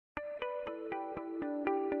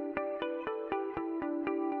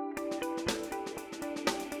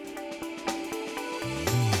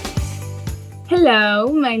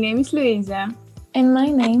Hello, my name is Louiza. And my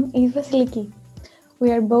name is Vassiliki. We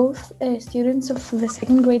are both students of the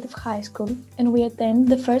second grade of high school, and we attend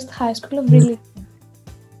the first high school of Vrilissia.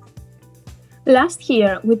 Last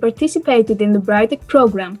year, we participated in the Britec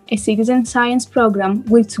program, a citizen science program,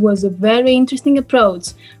 which was a very interesting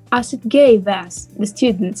approach, as it gave us, the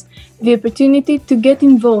students, the opportunity to get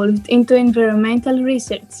involved into environmental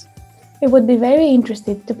research. We would be very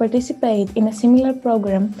interested to participate in a similar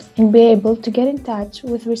program and be able to get in touch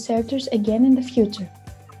with researchers again in the future.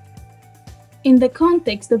 In the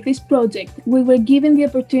context of this project, we were given the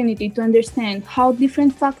opportunity to understand how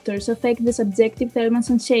different factors affect the subjective thermal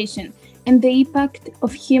sensation and the impact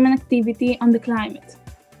of human activity on the climate.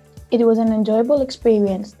 It was an enjoyable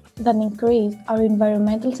experience that increased our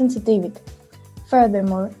environmental sensitivity.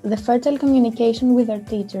 Furthermore, the fertile communication with our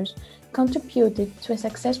teachers contributed to a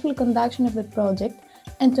successful conduction of the project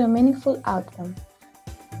and to a meaningful outcome.